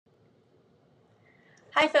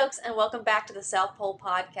Hi, folks, and welcome back to the South Pole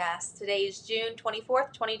Podcast. Today is June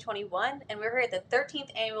 24th, 2021, and we're here at the 13th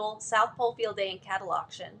Annual South Pole Field Day and Cattle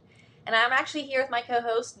Auction. And I'm actually here with my co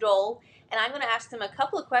host, Dole, and I'm going to ask him a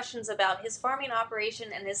couple of questions about his farming operation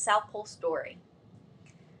and his South Pole story.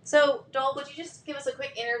 So, Dole, would you just give us a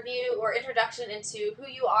quick interview or introduction into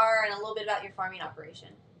who you are and a little bit about your farming operation?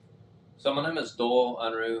 So my name is Dole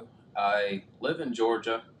Unruh. I live in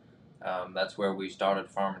Georgia. That's where we started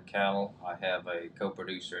farming cattle. I have a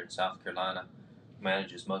co-producer in South Carolina,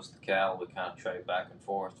 manages most of the cattle. We kind of trade back and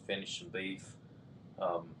forth, finish some beef.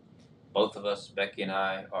 Um, both of us, Becky and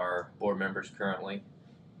I, are board members currently,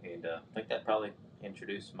 and I think that probably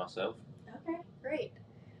introduced myself. Okay, great.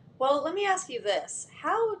 Well, let me ask you this.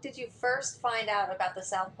 How did you first find out about the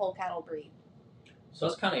South Pole cattle breed? So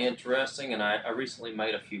that's kind of interesting, and I recently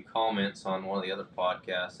made a few comments on one of the other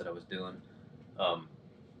podcasts that I was doing. Um,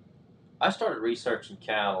 I started researching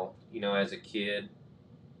cattle, as a kid.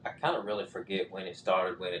 I kind of really forget when it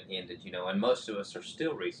started, when it ended, and most of us are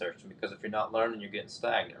still researching because if you're not learning, you're getting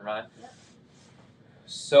stagnant, right? Yep.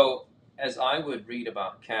 So, as I would read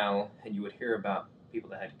about cattle, and you would hear about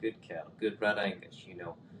people that had good cattle, good red Angus,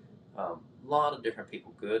 a lot of different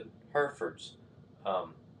people, good Herefords.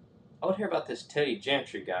 Um, I would hear about this Teddy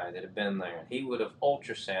Gentry guy that had been there, and he would have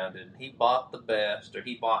ultrasounded, and he bought the best, or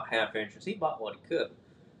he bought half inches, he bought what he could.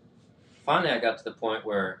 Finally, I got to the point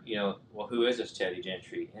where, well, who is this Teddy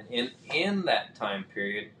Gentry? And in that time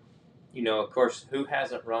period, of course, who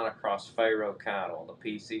hasn't run across Pharaoh cattle, the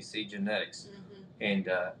PCC genetics? Mm-hmm. And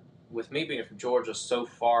with me being from Georgia, so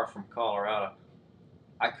far from Colorado,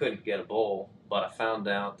 I couldn't get a bull, but I found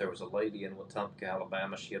out there was a lady in Wetumpka,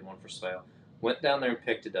 Alabama. She had one for sale. Went down there and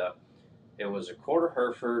picked it up. It was a quarter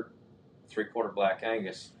Hereford, three-quarter Black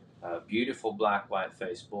Angus, beautiful black white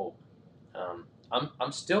faced bull.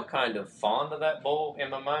 I'm still kind of fond of that bull in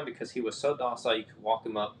my mind because he was so docile. You could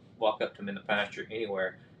walk up to him in the pasture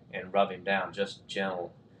anywhere, and rub him down, just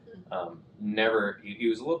gentle. Never. He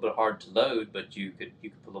was a little bit hard to load, but you could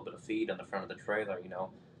put a little bit of feed on the front of the trailer.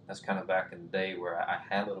 That's kind of back in the day where I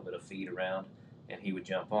had a little bit of feed around, and he would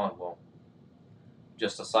jump on. Well,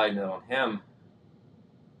 just a side note on him.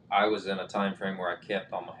 I was in a time frame where I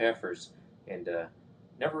kept all my heifers, and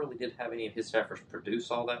never really did have any of his heifers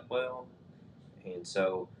produce all that well. And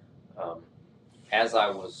so, um, as I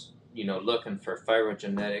was, looking for Pharaoh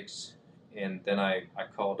genetics, and then I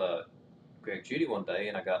called Greg Judy one day,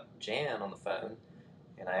 and I got Jan on the phone,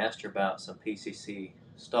 and I asked her about some PCC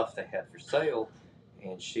stuff they had for sale,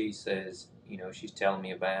 and she says, she's telling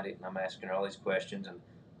me about it, and I'm asking her all these questions, and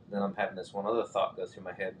then I'm having this one other thought go through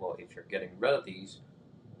my head. Well, if you're getting rid of these,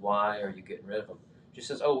 why are you getting rid of them? She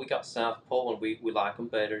says, oh, we got South Pole, and we like them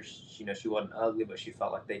better. She wasn't ugly, but she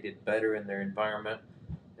felt like they did better in their environment.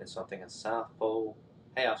 And so I'm thinking, South Pole,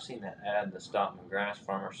 hey, I've seen that ad in the Stockman Grass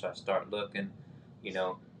Farmer, so I start looking, you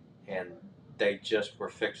know, and they just were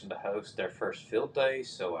fixing to host their first field day,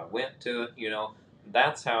 so I went to it.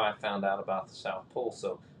 That's how I found out about the South Pole.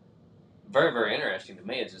 So very, very interesting to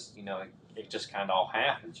me. It's just, it just kind of all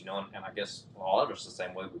happens, and I guess all of us the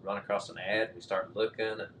same way. We run across an ad, we start looking,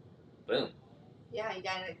 and boom. Yeah, you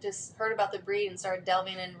kind of just heard about the breed and started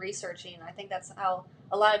delving and researching. I think that's how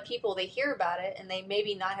a lot of people, they hear about it and they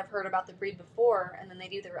maybe not have heard about the breed before, and then they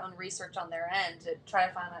do their own research on their end to try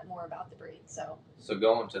to find out more about the breed. So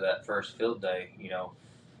going to that first field day,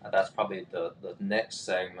 that's probably the next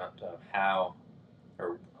segment of how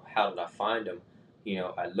did I find them.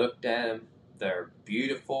 I looked at them. They're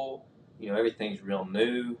beautiful. Everything's real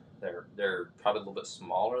new. They're probably a little bit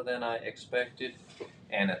smaller than I expected,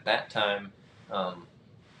 and at that time,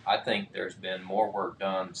 I think there's been more work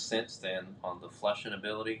done since then on the fleshing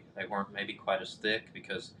ability. They weren't maybe quite as thick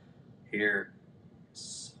because here,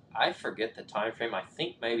 I forget the time frame. I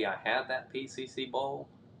think maybe I had that PCC bull,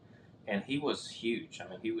 and he was huge. I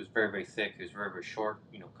mean, he was very, very thick. He was very, very short,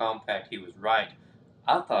 compact. He was right.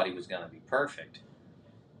 I thought he was going to be perfect,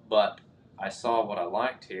 but I saw what I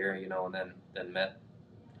liked here, and then met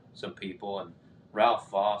some people, and Ralph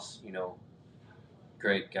Voss,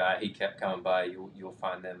 great guy. He kept coming by. You'll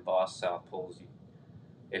find them Voss South Poles.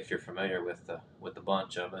 If you're familiar with the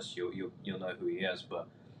bunch of us, you'll know who he is. But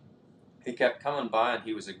he kept coming by, and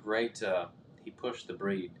he was a great. He pushed the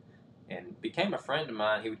breed, and became a friend of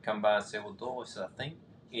mine. He would come by and say, "Well, Doris, I think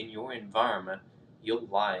in your environment, you'll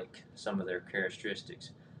like some of their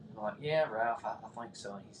characteristics." I'm like, "Yeah, Ralph, I think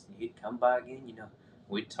so." And he'd come by again.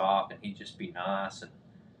 We'd talk, and he'd just be nice, and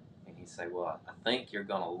he'd say, "Well, I think you're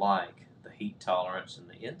gonna like the heat tolerance and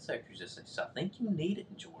the insect resistance. I think you need it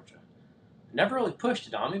in Georgia." Never really pushed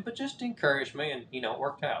it on me, but just encouraged me, and it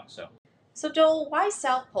worked out. So. So Joel, why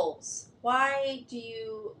South Poles? What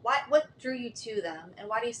drew you to them, and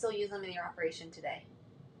why do you still use them in your operation today?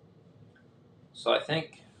 So I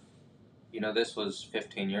think, this was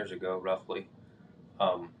 15 years ago, roughly.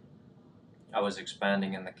 Um, I was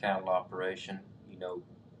expanding in the cattle operation,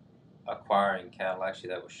 acquiring cattle. Actually,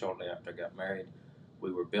 that was shortly after I got married.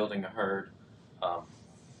 We were building a herd. Um,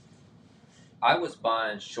 I was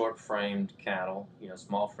buying short framed cattle,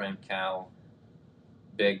 small frame cow,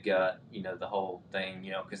 big gut, the whole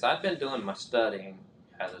thing, because I'd been doing my studying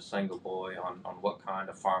as a single boy on what kind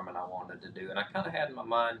of farming I wanted to do. And I kind of had in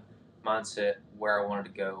my mindset where I wanted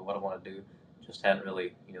to go, what I want to do. Just hadn't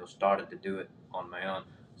really, started to do it on my own.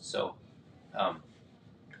 So um,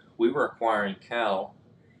 we were acquiring cattle,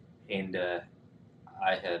 and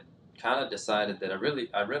I had kind of decided that I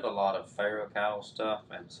read a lot of Pharaoh cattle stuff,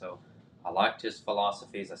 and so I liked his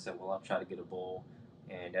philosophies. I said, well, I'll try to get a bull.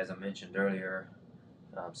 And as I mentioned earlier,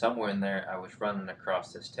 somewhere in there, I was running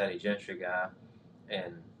across this Teddy Gentry guy,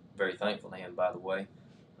 and very thankful to him, by the way.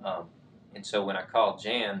 Um, and so when I called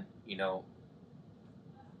Jan,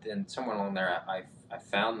 then somewhere along there, I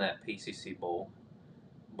found that PCC bull,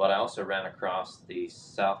 but I also ran across the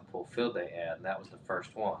South Pole Field Day ad, and that was the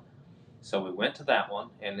first one. So we went to that one,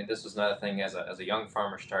 and this was another thing as a young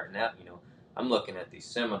farmer starting out, I'm looking at these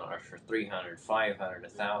seminars for 300, 500,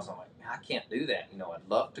 1,000. I'm like, I can't do that. I'd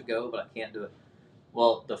love to go, but I can't do it.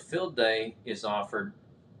 Well, the field day is offered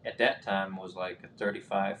at that time was like $35,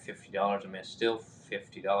 $50. I mean, it's still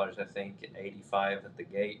 $50, I think, at 85 at the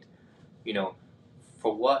gate. You know,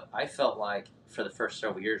 for what I felt like for the first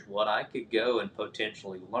several years, what I could go and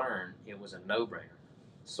potentially learn, it was a no-brainer.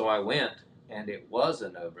 So I went, and it was a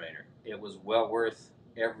no-brainer. It was well worth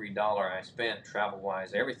every dollar I spent,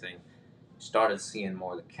 travel-wise, everything. Started seeing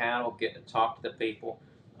more of the cattle, getting to talk to the people.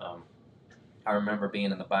 Um, I remember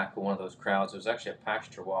being in the back of one of those crowds. It was actually a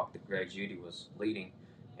pasture walk that Greg Judy was leading,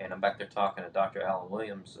 and I'm back there talking to Dr. Alan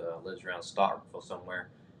Williams, lives around Starkville somewhere,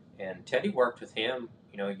 and Teddy worked with him,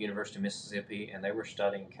 University of Mississippi, and they were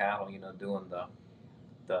studying cattle, doing the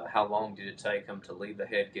how long did it take them to leave the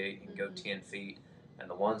head gate and go 10 feet, and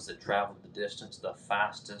the ones that traveled the distance the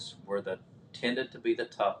fastest were the tended to be the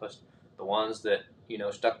toughest. The ones that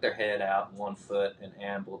stuck their head out 1 foot and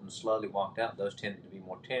ambled and slowly walked out, those tended to be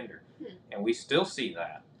more tender. And we still see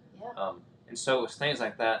that. Yeah. And so it's things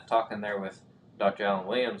like that. Talking there with Dr. Alan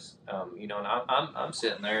Williams, and I'm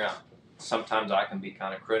sitting there. Sometimes I can be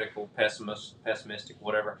kind of critical, pessimistic,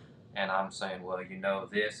 whatever, and I'm saying, well,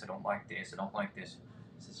 this, I don't like this, I don't like this.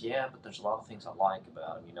 He says, yeah, but there's a lot of things I like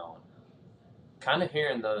about him, And kind of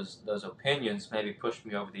hearing those opinions maybe pushed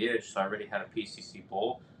me over the edge. So I already had a PCC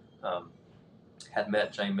bull. Um, had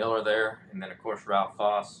met Jay Miller there, and then of course Ralph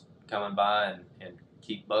Foss coming by and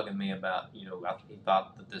keep bugging me about, he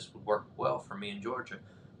thought that this would work well for me in Georgia.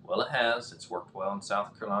 Well, it has. It's worked well in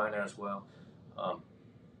South Carolina as well. Um,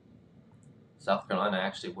 South Carolina,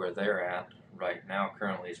 actually, where they're at right now,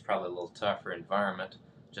 currently, is probably a little tougher environment,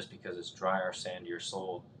 just because it's drier, sandier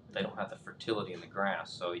soil. They don't have the fertility in the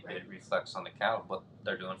grass, so it reflects on the cattle, but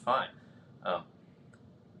they're doing fine. Um,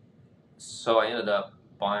 so I ended up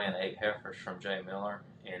buying 8 heifers from Jay Miller,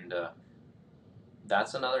 and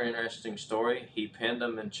that's another interesting story. He pinned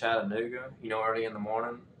them in Chattanooga, early in the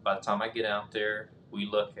morning. By the time I get out there, we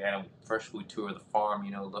look at them. First, we tour the farm,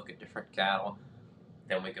 look at different cattle.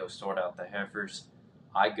 Then we go sort out the heifers.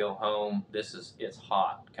 I go home. It's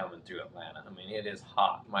hot coming through Atlanta. I mean, it is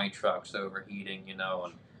hot. My truck's overheating, and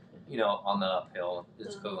on the uphill,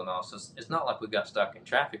 it's cooling off. So it's not like we got stuck in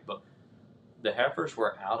traffic, but the heifers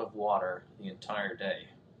were out of water the entire day,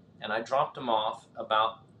 and I dropped them off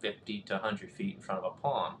about 50 to 100 feet in front of a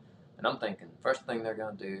pond. And I'm thinking, first thing they're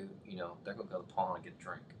going to do, they're going to go to the pond and get a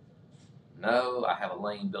drink. No, I have a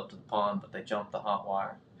lane built to the pond, but they jump the hot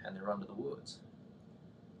wire and they run to the woods.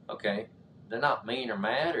 Okay, they're not mean or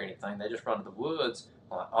mad or anything. They just run to the woods.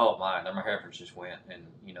 I'm like, oh my heifers just went, and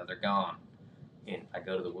they're gone. And I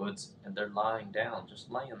go to the woods, and they're lying down,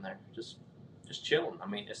 just laying there, just chilling. I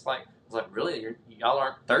mean, it's like really, y'all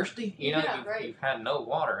aren't thirsty? You've had no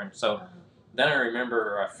water, and so then I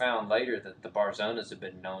remember I found later that the Barzonas have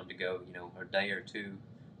been known to go, a day or two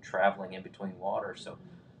traveling in between water. So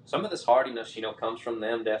some of this hardiness, comes from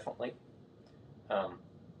them definitely.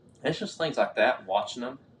 It's just things like that, watching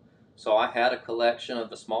them. So I had a collection of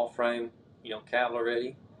the small frame, cattle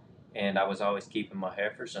already, and I was always keeping my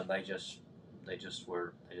heifers, and they just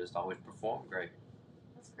always performed great.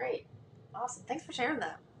 That's great. Awesome. Thanks for sharing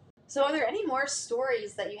that. So are there any more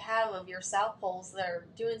stories that you have of your South Poles that are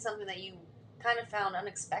doing something that you kind of found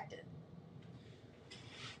unexpected?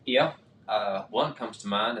 Yeah. One comes to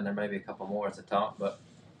mind, and there may be a couple more as I talk, but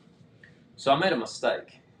so I made a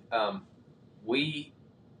mistake. we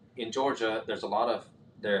in Georgia,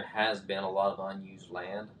 there has been a lot of unused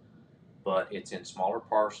land, but it's in smaller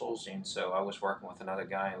parcels. And so I was working with another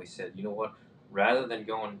guy, and we said, you know what? Rather than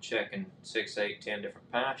going and checking 6, 8, 10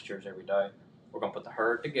 different pastures every day, we're gonna put the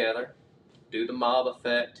herd together, do the mob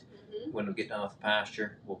effect. When we get done with the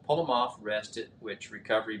pasture, we'll pull them off, rest it. Which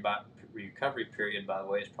recovery period, by the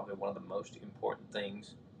way, is probably one of the most important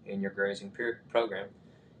things in your grazing program.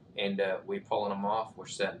 And we pulling them off, we're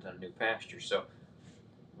setting a new pasture. So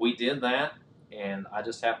we did that, and I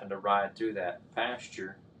just happened to ride through that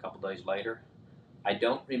pasture a couple days later. I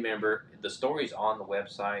don't remember the story's on the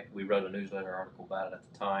website. We wrote a newsletter article about it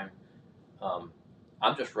at the time. Um,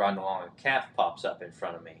 I'm just riding along, and a calf pops up in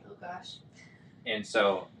front of me, Oh gosh. and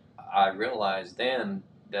so I realized then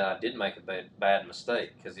that I did make a bad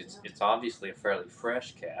mistake, because it's obviously a fairly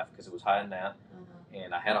fresh calf because it was hiding out,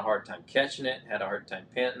 and I had a hard time catching it, had a hard time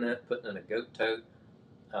pinning it, putting it in a goat tote.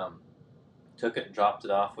 Um, Took it and dropped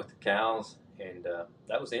it off with the cows, and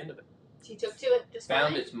that was the end of it. She took to it just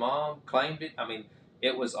Found fine? its mom, claimed it. I mean,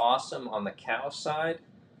 it was awesome on the cow side,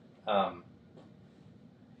 um,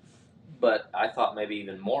 but I thought maybe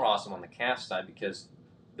even more awesome on the calf side, because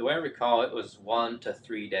the way I recall, it was 1 to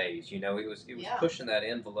 3 days. It was Yeah. pushing that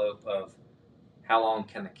envelope of how long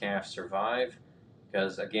can the calf survive,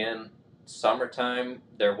 because again, summertime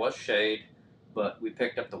there was shade, but we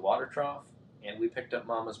picked up the water trough and we picked up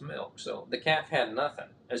mama's milk, so the calf had nothing.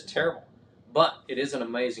 It's terrible, but it is an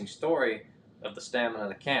amazing story of the stamina of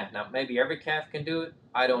the calf. Now maybe every calf can do it,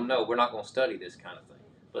 I don't know, we're not going to study this kind of thing,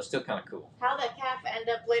 but it's still kind of cool. How did that calf end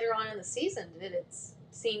up later on in the season? Did it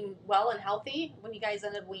seem well and healthy when you guys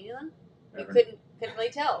ended up weaning them? You couldn't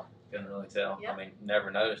really tell. Couldn't really tell. Yeah. I mean,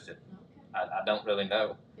 never noticed it. Okay. I don't really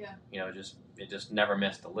know. Yeah. It just never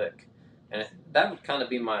missed a lick, and that would kind of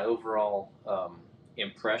be my overall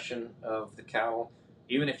impression of the cow.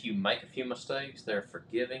 Even if you make a few mistakes, they're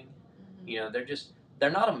forgiving. They're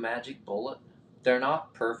not a magic bullet. They're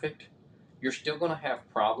not perfect. You're still going to have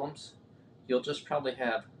problems. You'll just probably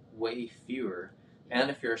have way fewer. And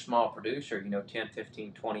if you're a small producer, 10,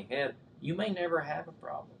 15, 20 head, you may never have a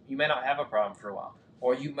problem. You may not have a problem for a while.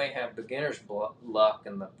 Or you may have beginner's luck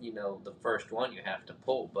and the first one you have to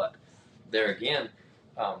pull. But there again,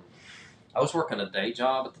 I was working a day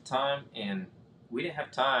job at the time, and we didn't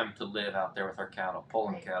have time to live out there with our cattle,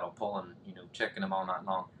 pulling cattle, checking them all night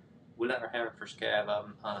long. We let our heifer scab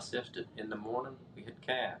unassisted. In the morning, we had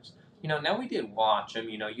calves. Now we did watch them.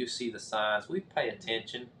 You see the signs. We pay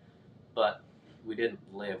attention, but we didn't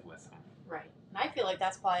live with them. Right. And I feel like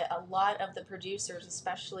that's why a lot of the producers,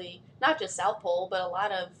 especially not just South Pole, but a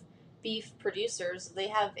lot of beef producers, they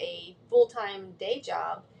have a full-time day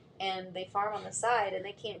job and they farm on the side and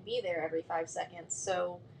they can't be there every 5 seconds.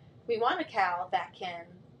 So we want a cow that can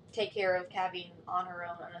take care of calving on her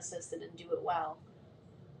own unassisted and do it well.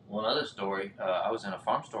 Well, another story, I was in a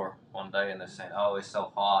farm store one day and they're saying, oh, it's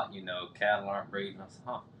so hot, cattle aren't breeding. I said,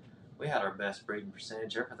 we had our best breeding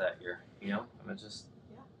percentage ever that year, they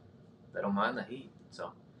don't mind the heat.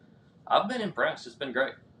 So I've been impressed. It's been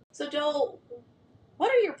great. So Joel,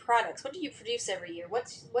 what are your products? What do you produce every year?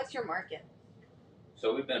 What's your market?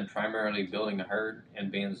 So we've been primarily building a herd,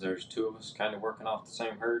 and being there's two of us kind of working off the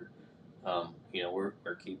same herd, we're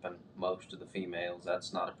keeping most of the females.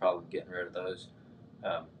 That's not a problem getting rid of those.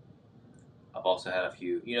 I've also had a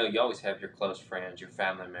few, you always have your close friends, your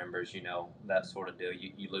family members, that sort of deal.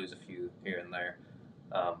 You lose a few here and there.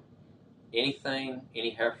 Any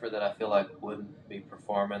heifer that I feel like wouldn't be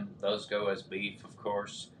performing, those go as beef, of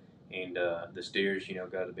course, and the steers,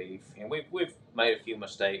 go to beef. And we've made a few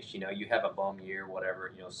mistakes. You have a bum year,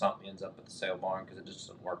 whatever. Something ends up at the sale barn because it just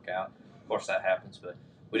doesn't work out. Of course, that happens, but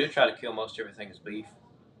we do try to kill most everything as beef.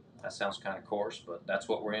 That sounds kind of coarse, but that's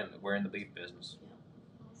what we're in. We're in the beef business. Yeah.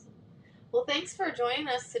 Awesome. Well, thanks for joining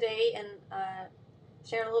us today and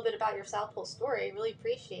sharing a little bit about your South Pole story. I really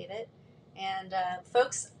appreciate it. And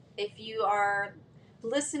folks, if you are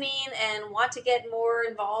listening and want to get more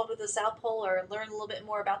involved with the South Pole or learn a little bit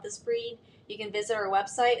more about this breed, you can visit our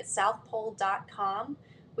website at southpole.com.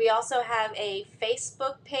 We also have a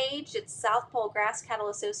Facebook page. It's South Pole Grass Cattle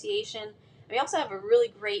Association. We also have a really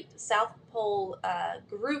great South Pole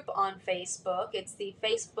group on Facebook. It's the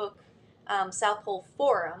Facebook South Pole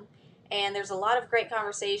Forum. And there's a lot of great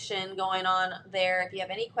conversation going on there. If you have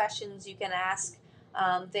any questions, you can ask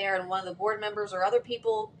there, and one of the board members or other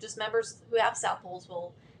people, just members who have South Poles,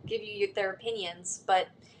 will give you their opinions. But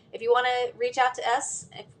if you want to reach out to us,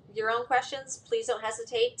 if your own questions, please don't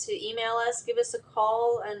hesitate to email us, give us a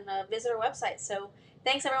call, and visit our website. So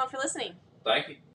thanks everyone for listening. Thank you.